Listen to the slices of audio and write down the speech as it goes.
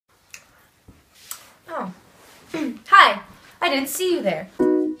didn't see you there.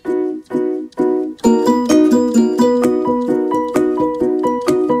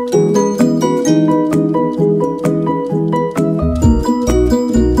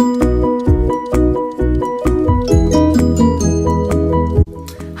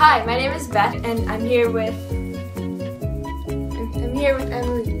 Hi, my name is Beth, and I'm here with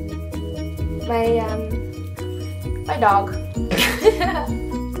Emily, my dog.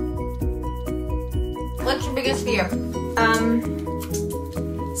 What's your biggest fear?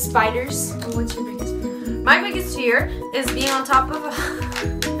 Spiders. And what's your biggest fear? My biggest fear is being on top of a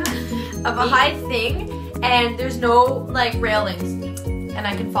high thing, and there's no like railings, and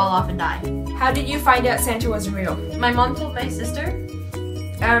I can fall off and die. How did you find out Santa wasn't real? My mom told my sister,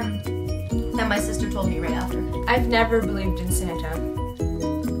 and my sister told me right after. I've never believed in Santa.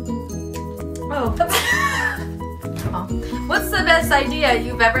 Oh. Oh. What's the best idea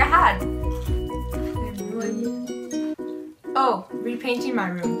you've ever had? Oh, repainting my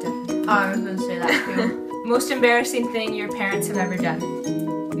room, definitely. Oh, I was gonna say that too. Most embarrassing thing your parents have ever done?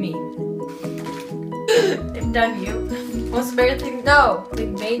 Me. They've done you. Most embarrassing? No, they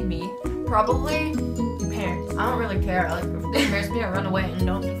made me. Probably Your parents. I don't really care. Like, if they embarrass me, I run away and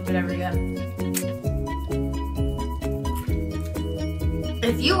don't think of it ever again.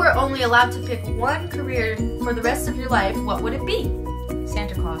 If you were only allowed to pick one career for the rest of your life, what would it be?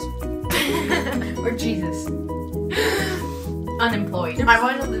 Santa Claus. Or Jesus. Unemployed. I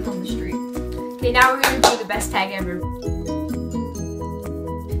want to live on the street. Okay, now we're gonna do the best tag ever.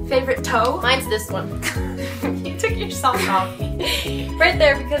 Favorite toe? Mine's this one. You took your sock off. Right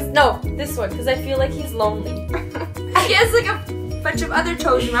there because, no, this one, because I feel like he's lonely. He has like a bunch of other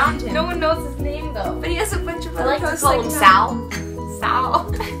toes around him. No one knows his name though. But he has a bunch of I other like to toes. call him Sal. Sal.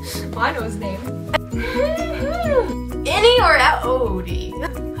 Well, I know his name. Innie or outie?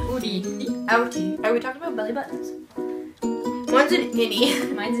 Woody. Outie. Are we talking about belly buttons? One's an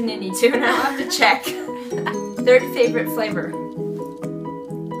innie. Mine's an innie too, and I'll have to check. Third favorite flavor.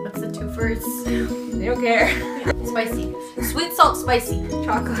 What's the two first? They don't care. Spicy. Sweet, salt, spicy.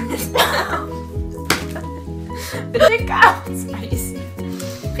 Chocolate. Pick out spice.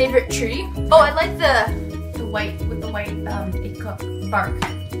 Favorite tree? Oh, I like the white with the white bark.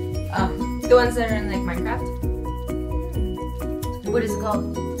 The ones that are in like Minecraft. What is it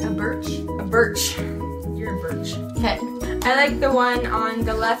called? A birch? A birch. You're a birch. Okay. I like the one on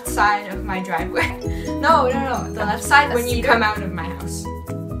the left side of my driveway. No. The left side when you come out of my house.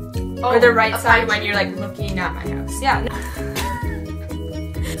 Oh, or the right side when you're like looking at my house. Yeah.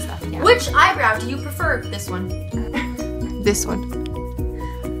 Yeah. Which eyebrow do you prefer? This one. This one.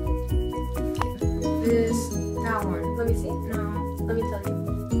 That one. Let me see. No. Let me tell you.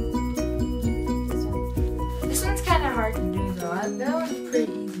 This one. This one's kind of hard to do though. That one's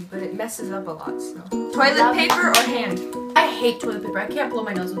pretty easy, but it messes up a lot. So. Toilet paper or hand? I hate toilet paper. I can't blow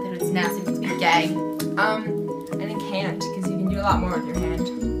my nose with it. It's nasty. It makes me gag. I think hand, because you can do a lot more with your hand.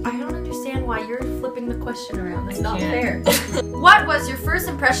 I don't understand why you're flipping the question around. That's not can't. fair. What was your first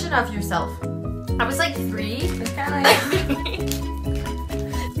impression of yourself? I was like 3. It's kind of like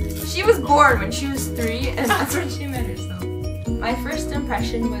she was born when she was 3, and that's when she met herself. My first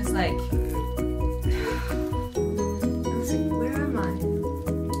impression was like, where am I?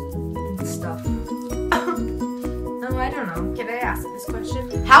 And stuff. No, I don't know. Can I ask this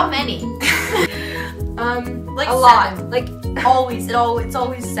question? How many? Like a 7. lot. Like always. It's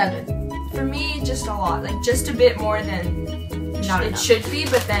always 7. for me, just a lot. Like just a bit more than Not it enough. should be,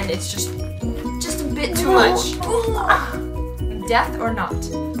 but then it's just a bit too much. Death or not?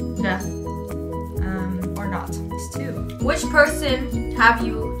 Death. Or not. It's 2. Which person have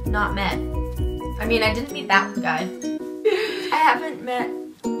you not met? I mean, I didn't meet that guy. I haven't met.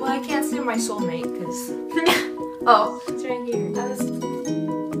 Well, I can't say my soulmate because Oh, it's right here. that was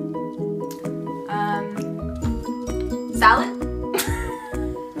salad.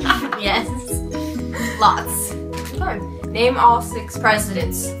 Yes, lots. Name all 6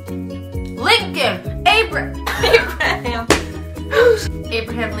 Presidents. Lincoln, Abraham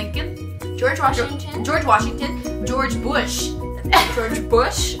Lincoln, George Washington, George Bush, George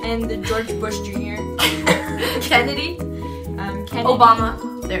Bush and the George Bush Jr. Kennedy, Kennedy. Obama.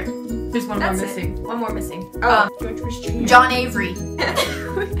 There's one That's more it. missing. One more missing. George Bush Jr. John Avery.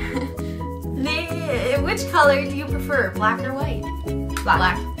 Which color do you prefer, black or white?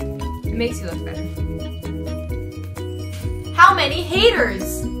 Black. It makes you look better. How many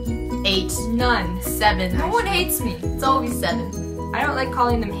haters? 8. None. 7. No one hates me. It's always 7. I don't like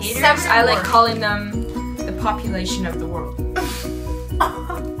calling them haters. 7 or I like more. calling them the population of the world.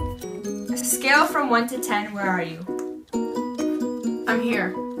 A scale from 1 to 10, where are you? I'm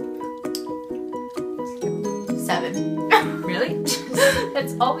here. 7. 7. Really?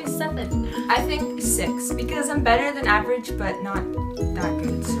 It's always 7. I think 6 because I'm better than average, but not that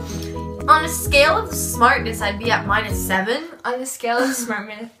good. So. On a scale of smartness, I'd be at -7. On the scale of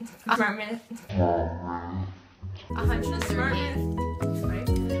smartness, 138.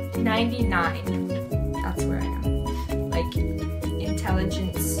 99. That's where I am. Like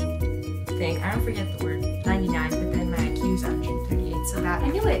intelligence thing. I don't forget the word 99, but then my IQ is 138. So that I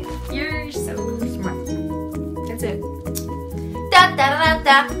knew it. you're so smart. That's it. Da da da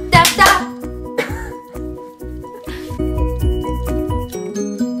da.